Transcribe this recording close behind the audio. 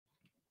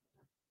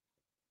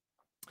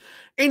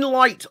In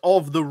light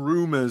of the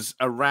rumours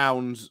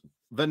around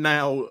the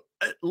now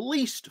at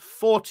least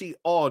 40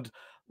 odd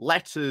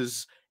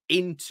letters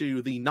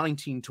into the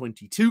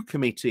 1922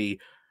 committee,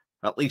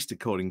 at least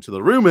according to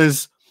the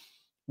rumours,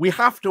 we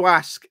have to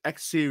ask a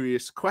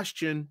serious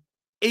question.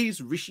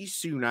 Is Rishi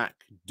Sunak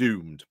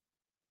doomed?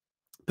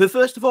 But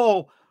first of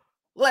all,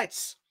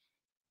 let's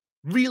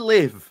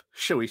relive,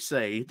 shall we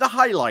say, the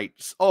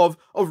highlights of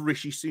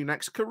Rishi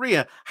Sunak's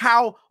career.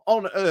 How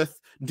on earth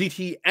did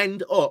he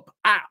end up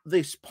at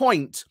this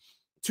point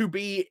to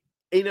be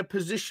in a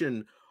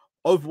position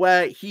of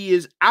where he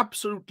is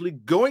absolutely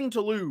going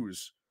to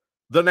lose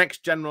the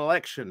next general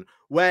election,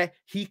 where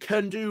he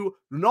can do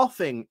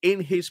nothing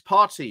in his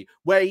party,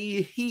 where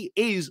he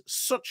is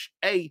such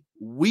a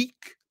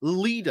weak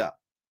leader?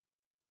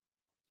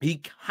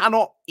 He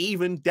cannot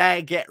even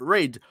dare get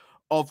rid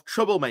of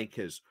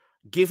troublemakers,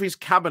 give his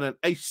cabinet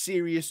a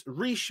serious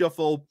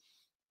reshuffle,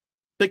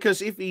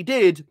 because if he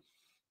did,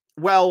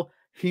 well,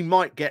 he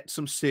might get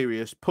some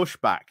serious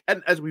pushback.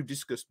 And as we've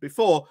discussed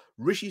before,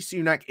 Rishi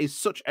Sunak is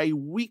such a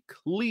weak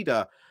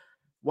leader.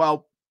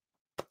 Well,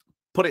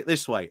 put it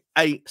this way,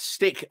 a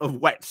stick of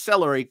wet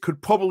celery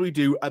could probably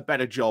do a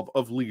better job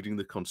of leading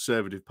the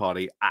Conservative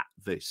Party at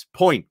this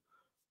point.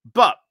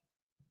 But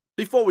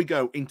before we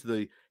go into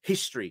the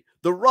history,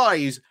 the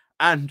rise,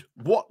 and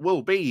what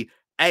will be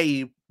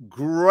a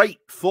great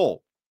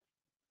fall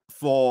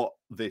for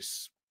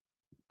this,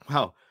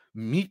 well,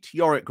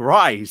 meteoric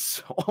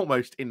rise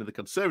almost into the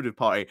Conservative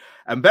Party.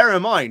 And bear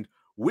in mind,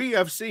 we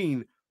have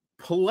seen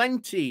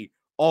plenty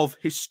of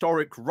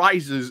historic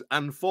rises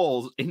and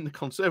falls in the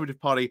Conservative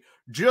Party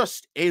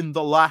just in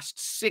the last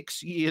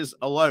 6 years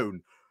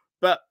alone.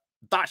 But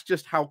that's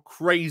just how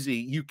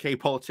crazy UK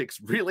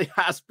politics really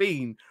has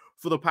been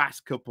for the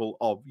past couple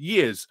of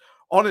years.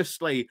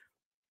 Honestly,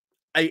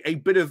 a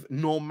bit of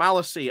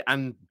normalcy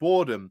and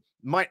boredom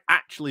might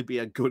actually be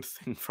a good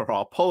thing for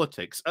our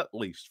politics, at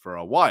least for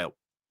a while.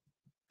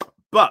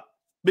 But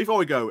before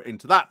we go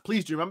into that,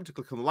 please do remember to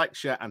click on the like,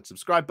 share, and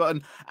subscribe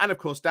button. And of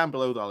course, down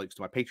below, there are links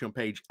to my Patreon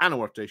page and a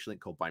donation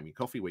link called Buy Me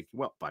Coffee, where you can,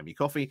 well, buy me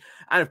coffee.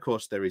 And of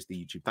course, there is the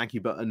YouTube thank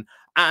you button.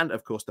 And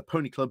of course, the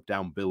Pony Club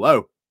down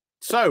below.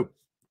 So,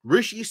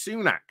 Rishi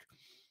Sunak,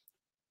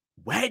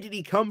 where did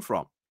he come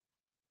from?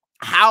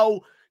 How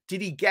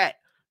did he get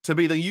to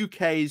be the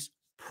UK's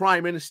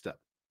Prime Minister?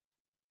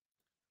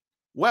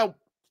 Well,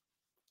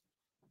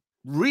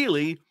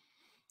 really,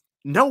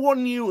 no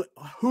one knew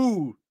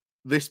who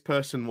this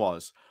person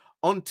was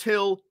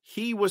until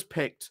he was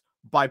picked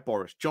by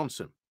Boris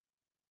Johnson.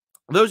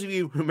 Those of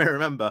you who may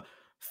remember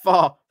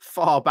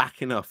far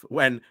back enough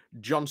when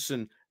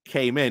Johnson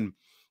came in,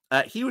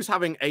 he was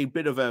having a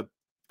bit of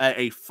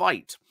a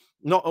fight,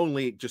 not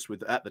only just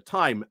with, at the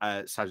time,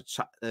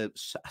 Sajid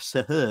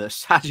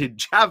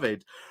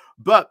Javid,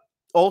 but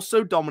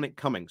also Dominic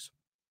Cummings,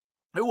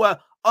 who were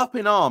up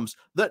in arms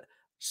that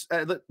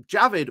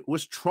Javid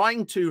was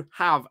trying to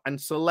have and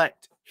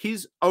select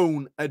his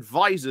own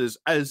advisors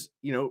as,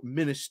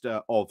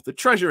 Minister of the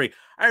Treasury.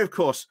 And of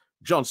course,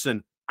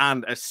 Johnson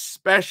and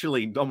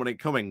especially Dominic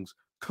Cummings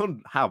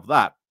couldn't have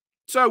that.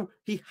 So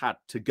he had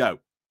to go.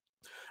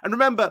 And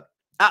remember,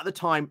 at the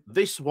time,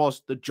 this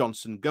was the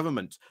Johnson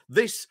government.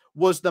 This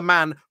was the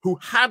man who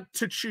had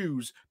to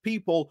choose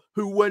people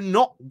who were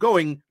not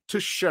going to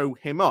show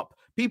him up,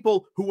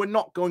 people who were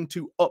not going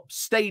to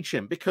upstage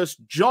him, because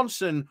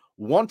Johnson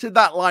wanted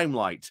that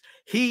limelight.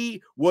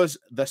 He was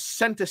the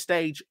center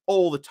stage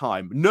all the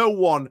time. No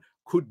one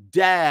could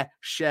dare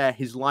share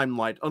his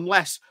limelight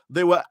unless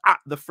they were at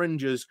the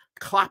fringes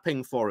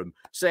clapping for him,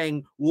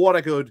 saying what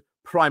a good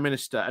prime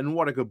minister and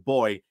what a good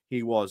boy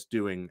he was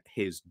doing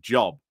his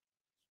job.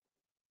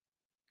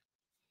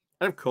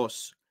 And of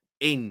course,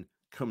 in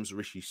comes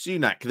Rishi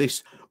Sunak,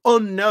 this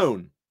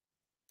unknown,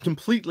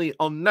 completely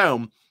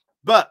unknown,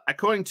 but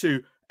according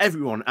to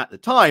everyone at the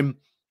time,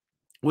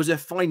 was a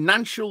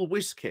financial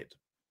whiz kid.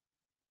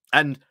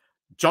 And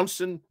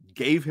Johnson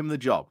gave him the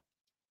job.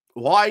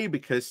 Why?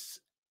 Because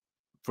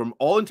from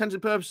all intents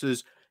and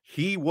purposes,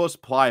 he was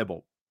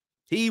pliable.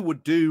 He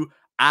would do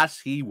as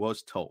he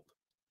was told.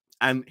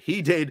 And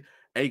he did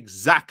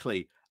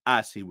exactly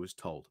as he was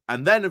told.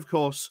 And then, of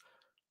course,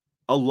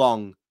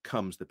 along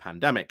comes the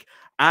pandemic.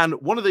 And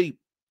one of the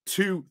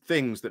two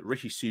things that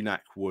Rishi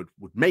Sunak would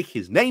make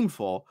his name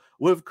for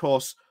were, of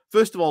course,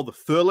 first of all, the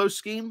furlough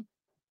scheme,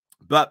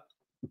 but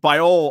by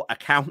all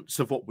accounts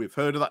of what we've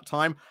heard at that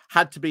time,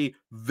 had to be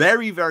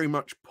very, very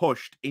much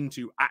pushed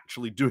into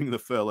actually doing the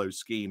furlough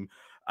scheme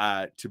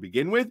to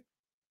begin with.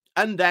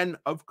 And then,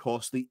 of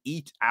course, the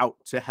Eat Out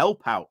to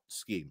Help Out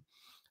scheme,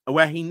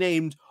 where he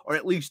named, or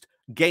at least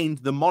gained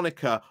the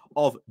moniker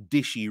of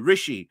Dishy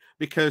Rishi,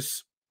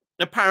 because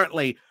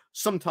apparently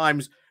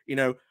sometimes,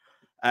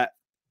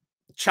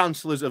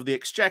 chancellors of the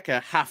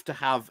exchequer have to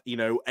have,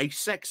 a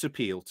sex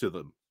appeal to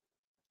them.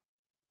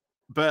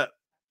 But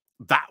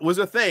that was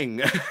a thing.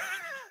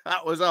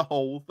 That was a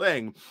whole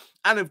thing.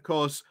 And of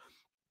course,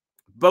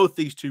 both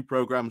these two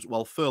programs,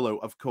 well, furlough,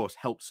 of course,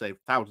 helped save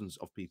thousands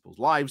of people's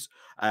lives.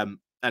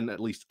 and at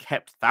least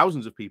kept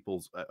thousands of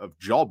people's of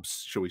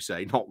jobs, shall we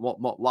say,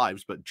 not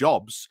lives, but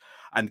jobs,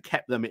 and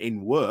kept them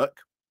in work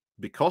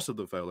because of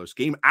the furlough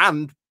scheme,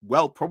 and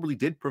well, probably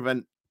did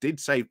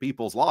save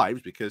people's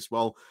lives because,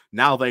 well,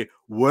 now they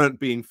weren't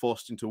being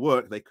forced into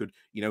work. They could,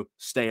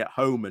 stay at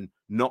home and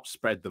not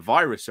spread the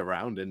virus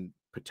around and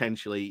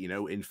potentially,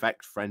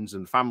 infect friends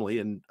and family,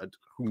 and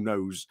who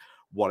knows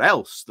what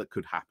else that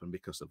could happen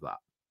because of that.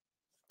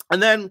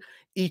 And then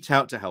Eat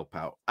Out to help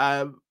out.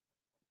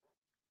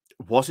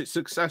 Was it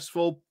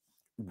successful?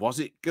 Was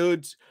it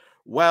good?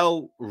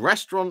 Well,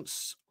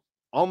 restaurants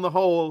on the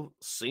whole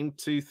seem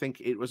to think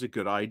it was a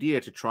good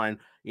idea to try and,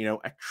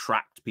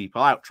 attract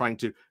people out, trying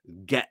to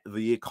get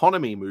the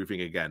economy moving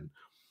again.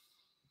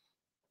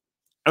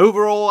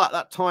 Overall, at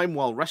that time,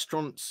 while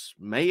restaurants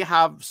may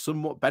have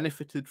somewhat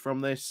benefited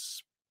from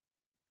this,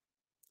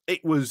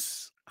 it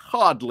was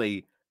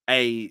hardly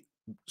a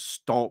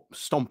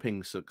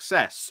stomping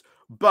success.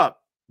 But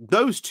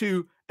those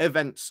two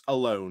events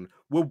alone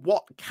were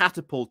what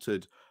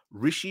catapulted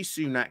Rishi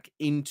Sunak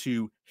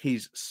into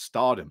his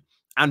stardom.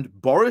 And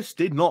Boris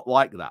did not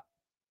like that.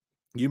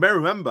 You may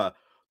remember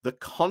the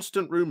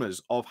constant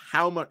rumors of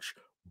how much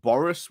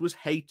Boris was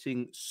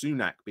hating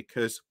Sunak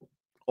because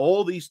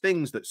all these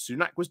things that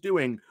Sunak was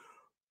doing,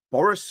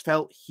 Boris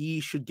felt he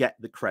should get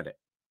the credit.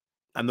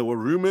 And there were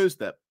rumors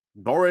that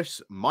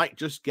Boris might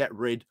just get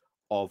rid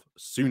of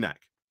Sunak.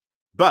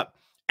 But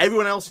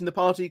everyone else in the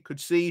party could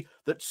see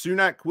that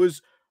Sunak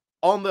was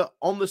on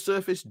the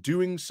surface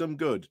doing some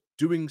good,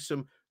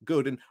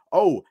 and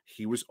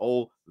he was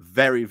all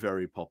very,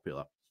 very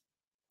popular.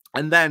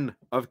 And then,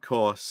 of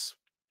course,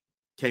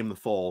 came the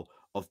fall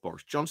of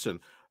Boris Johnson.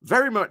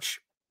 Very much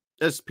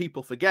as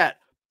people forget,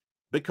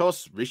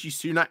 because Rishi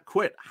Sunak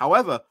quit.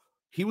 However,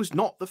 he was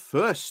not the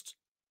first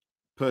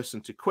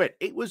person to quit.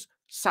 It was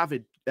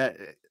Sajid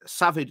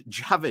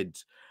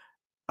Javid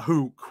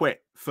who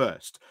quit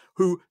first,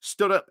 who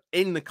stood up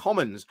in the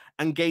Commons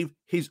and gave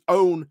his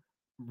own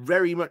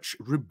very much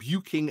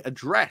rebuking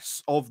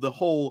address of the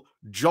whole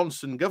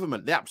Johnson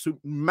government, the absolute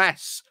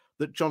mess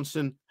that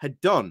Johnson had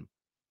done.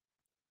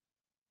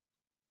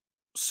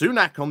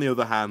 Sunak, on the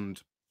other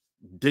hand,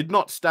 did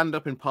not stand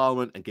up in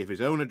Parliament and give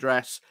his own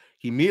address.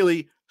 He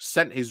merely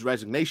sent his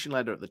resignation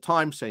letter at the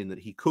time saying that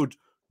he could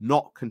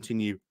not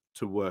continue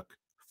to work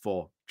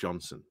for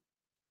Johnson.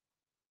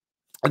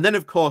 And then,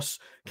 of course,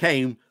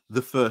 came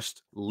the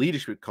first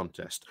leadership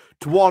contest,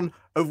 to one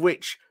of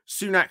which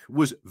Sunak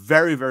was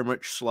very, very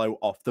much slow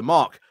off the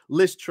mark.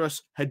 Liz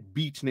Truss had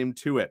beaten him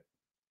to it.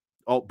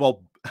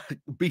 Well,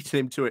 beaten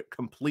him to it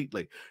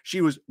completely. She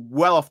was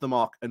well off the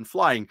mark and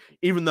flying,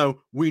 even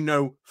though we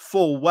know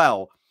full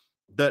well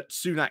that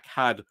Sunak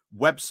had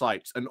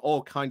websites and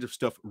all kinds of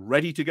stuff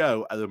ready to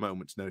go at a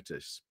moment's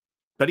notice.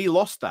 But he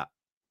lost that,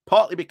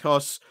 partly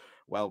because,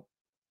 well,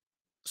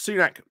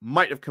 Sunak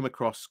might have come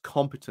across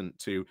competent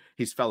to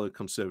his fellow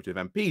Conservative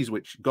MPs,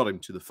 which got him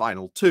to the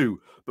final two.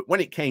 But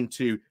when it came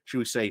to, shall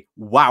we say,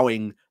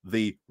 wowing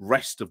the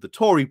rest of the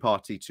Tory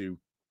party to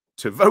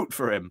vote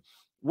for him,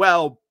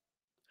 well,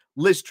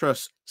 Liz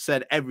Truss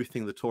said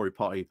everything the Tory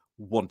party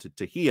wanted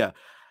to hear.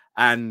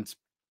 And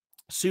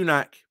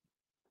Sunak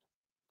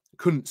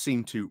couldn't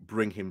seem to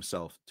bring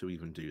himself to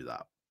even do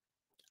that.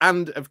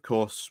 And, of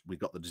course, we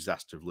got the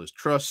disaster of Liz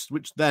Truss,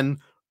 which then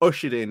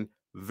ushered in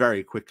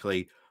very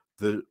quickly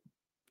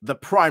the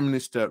Prime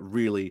Minister,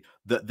 really,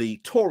 that the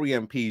Tory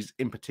MPs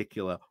in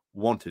particular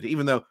wanted,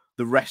 even though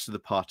the rest of the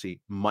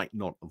party might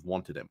not have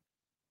wanted him.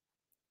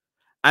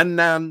 And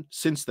then,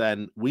 since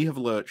then, we have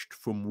lurched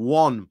from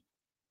one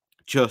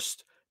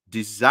just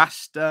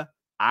disaster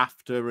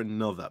after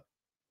another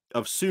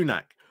of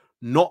Sunak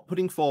not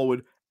putting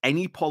forward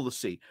any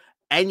policy,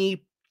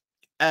 any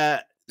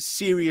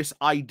serious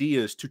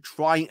ideas to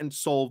try and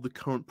solve the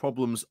current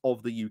problems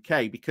of the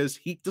UK, because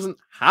he doesn't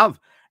have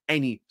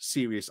any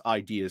serious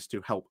ideas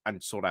to help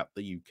and sort out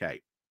the UK.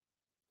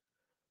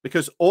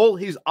 Because all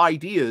his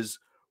ideas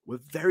were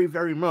very,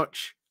 very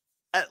much,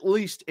 at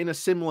least in a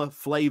similar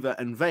flavour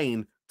and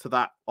vein to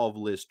that of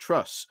Liz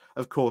Truss.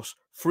 Of course,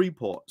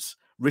 Freeport's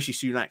Rishi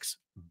Sunak's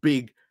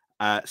big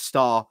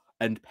star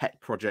and pet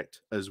project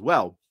as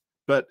well.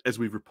 But as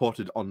we've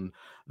reported on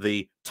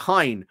the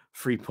Tyne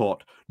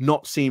Freeport,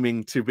 not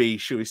seeming to be,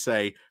 shall we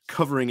say,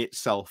 covering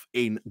itself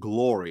in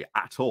glory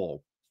at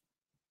all.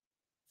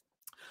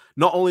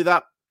 Not only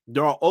that,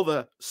 there are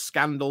other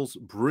scandals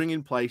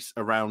bringing place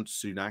around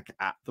Sunak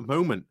at the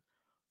moment.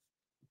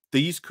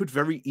 These could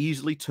very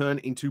easily turn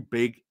into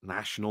big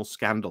national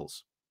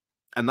scandals.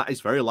 And that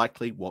is very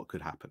likely what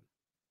could happen.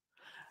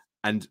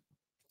 And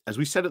as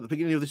we said at the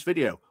beginning of this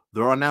video,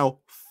 there are now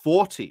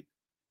 40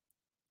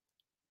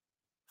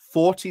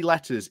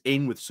 letters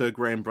in with Sir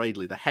Graham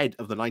Bradley, the head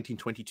of the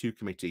 1922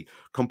 committee,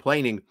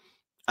 complaining,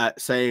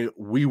 saying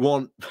we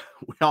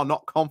are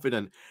not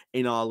confident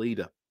in our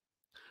leader.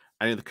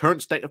 And in the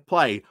current state of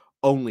play,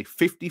 only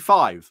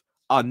 55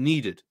 are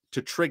needed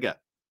to trigger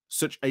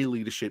such a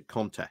leadership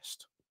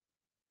contest.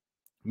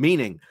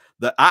 Meaning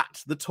that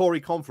at the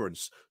Tory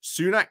conference,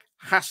 Sunak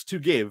has to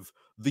give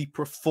the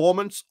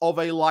performance of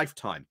a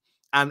lifetime.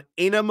 And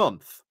in a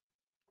month,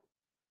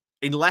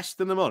 in less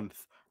than a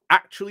month,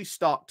 actually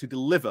start to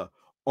deliver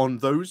on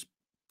those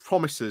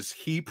promises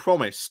he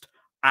promised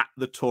at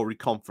the Tory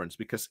conference?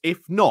 Because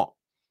if not,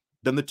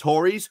 then the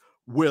Tories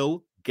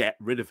will get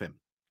rid of him.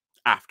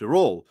 After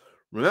all,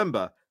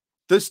 remember,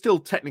 there's still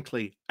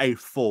technically a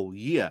full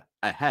year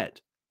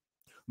ahead.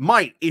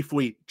 Might, if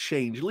we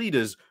change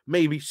leaders,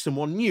 maybe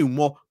someone new,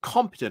 more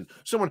competent,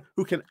 someone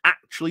who can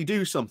actually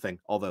do something,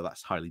 although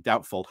that's highly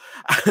doubtful,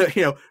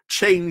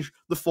 change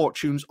the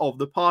fortunes of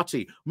the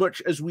party,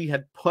 much as we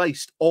had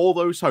placed all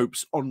those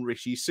hopes on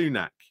Rishi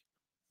Sunak.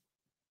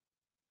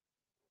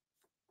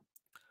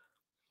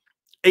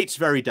 It's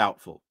very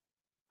doubtful.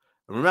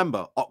 And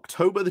remember,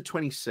 October the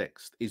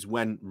 26th is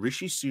when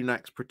Rishi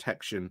Sunak's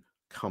protection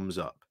comes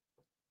up.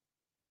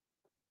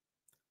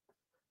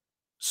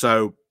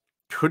 So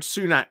could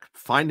Sunak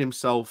find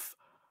himself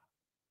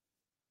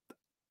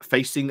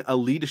facing a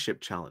leadership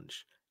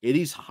challenge? It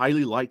is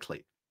highly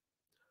likely.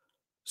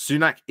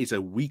 Sunak is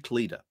a weak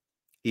leader.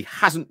 He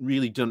hasn't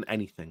really done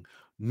anything,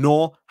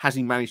 nor has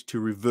he managed to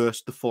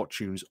reverse the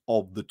fortunes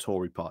of the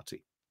Tory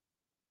party.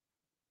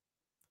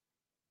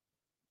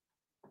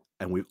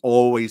 And we've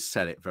always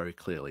said it very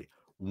clearly.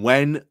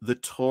 When the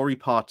Tory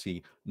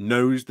party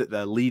knows that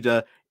their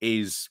leader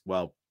is,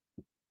 well,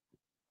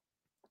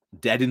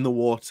 dead in the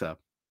water,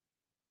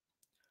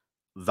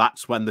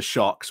 that's when the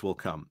sharks will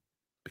come,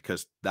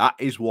 because that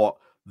is what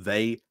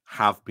they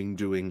have been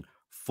doing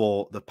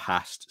for the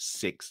past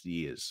 6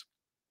 years.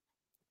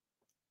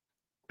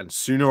 And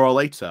sooner or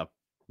later,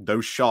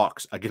 those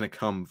sharks are going to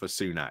come for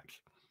Sunak.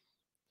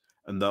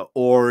 And they're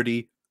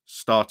already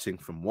starting,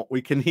 from what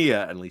we can hear,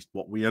 at least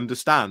what we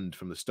understand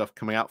from the stuff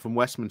coming out from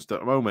Westminster at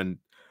the moment,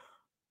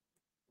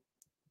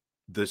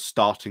 they're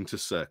starting to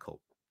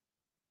circle.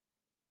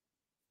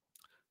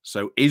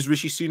 So is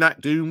Rishi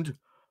Sunak doomed?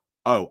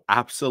 Oh,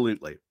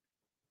 absolutely.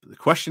 But the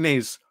question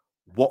is,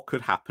 what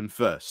could happen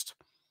first?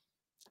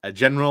 A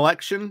general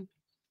election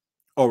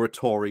or a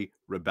Tory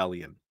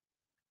rebellion?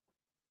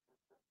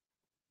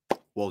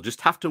 We'll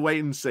just have to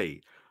wait and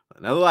see.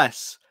 But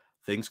nevertheless,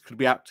 things could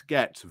be out to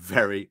get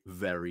very,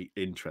 very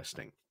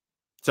interesting.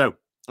 So,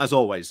 as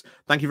always,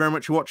 thank you very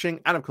much for watching.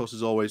 And of course,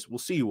 as always, we'll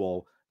see you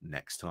all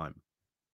next time.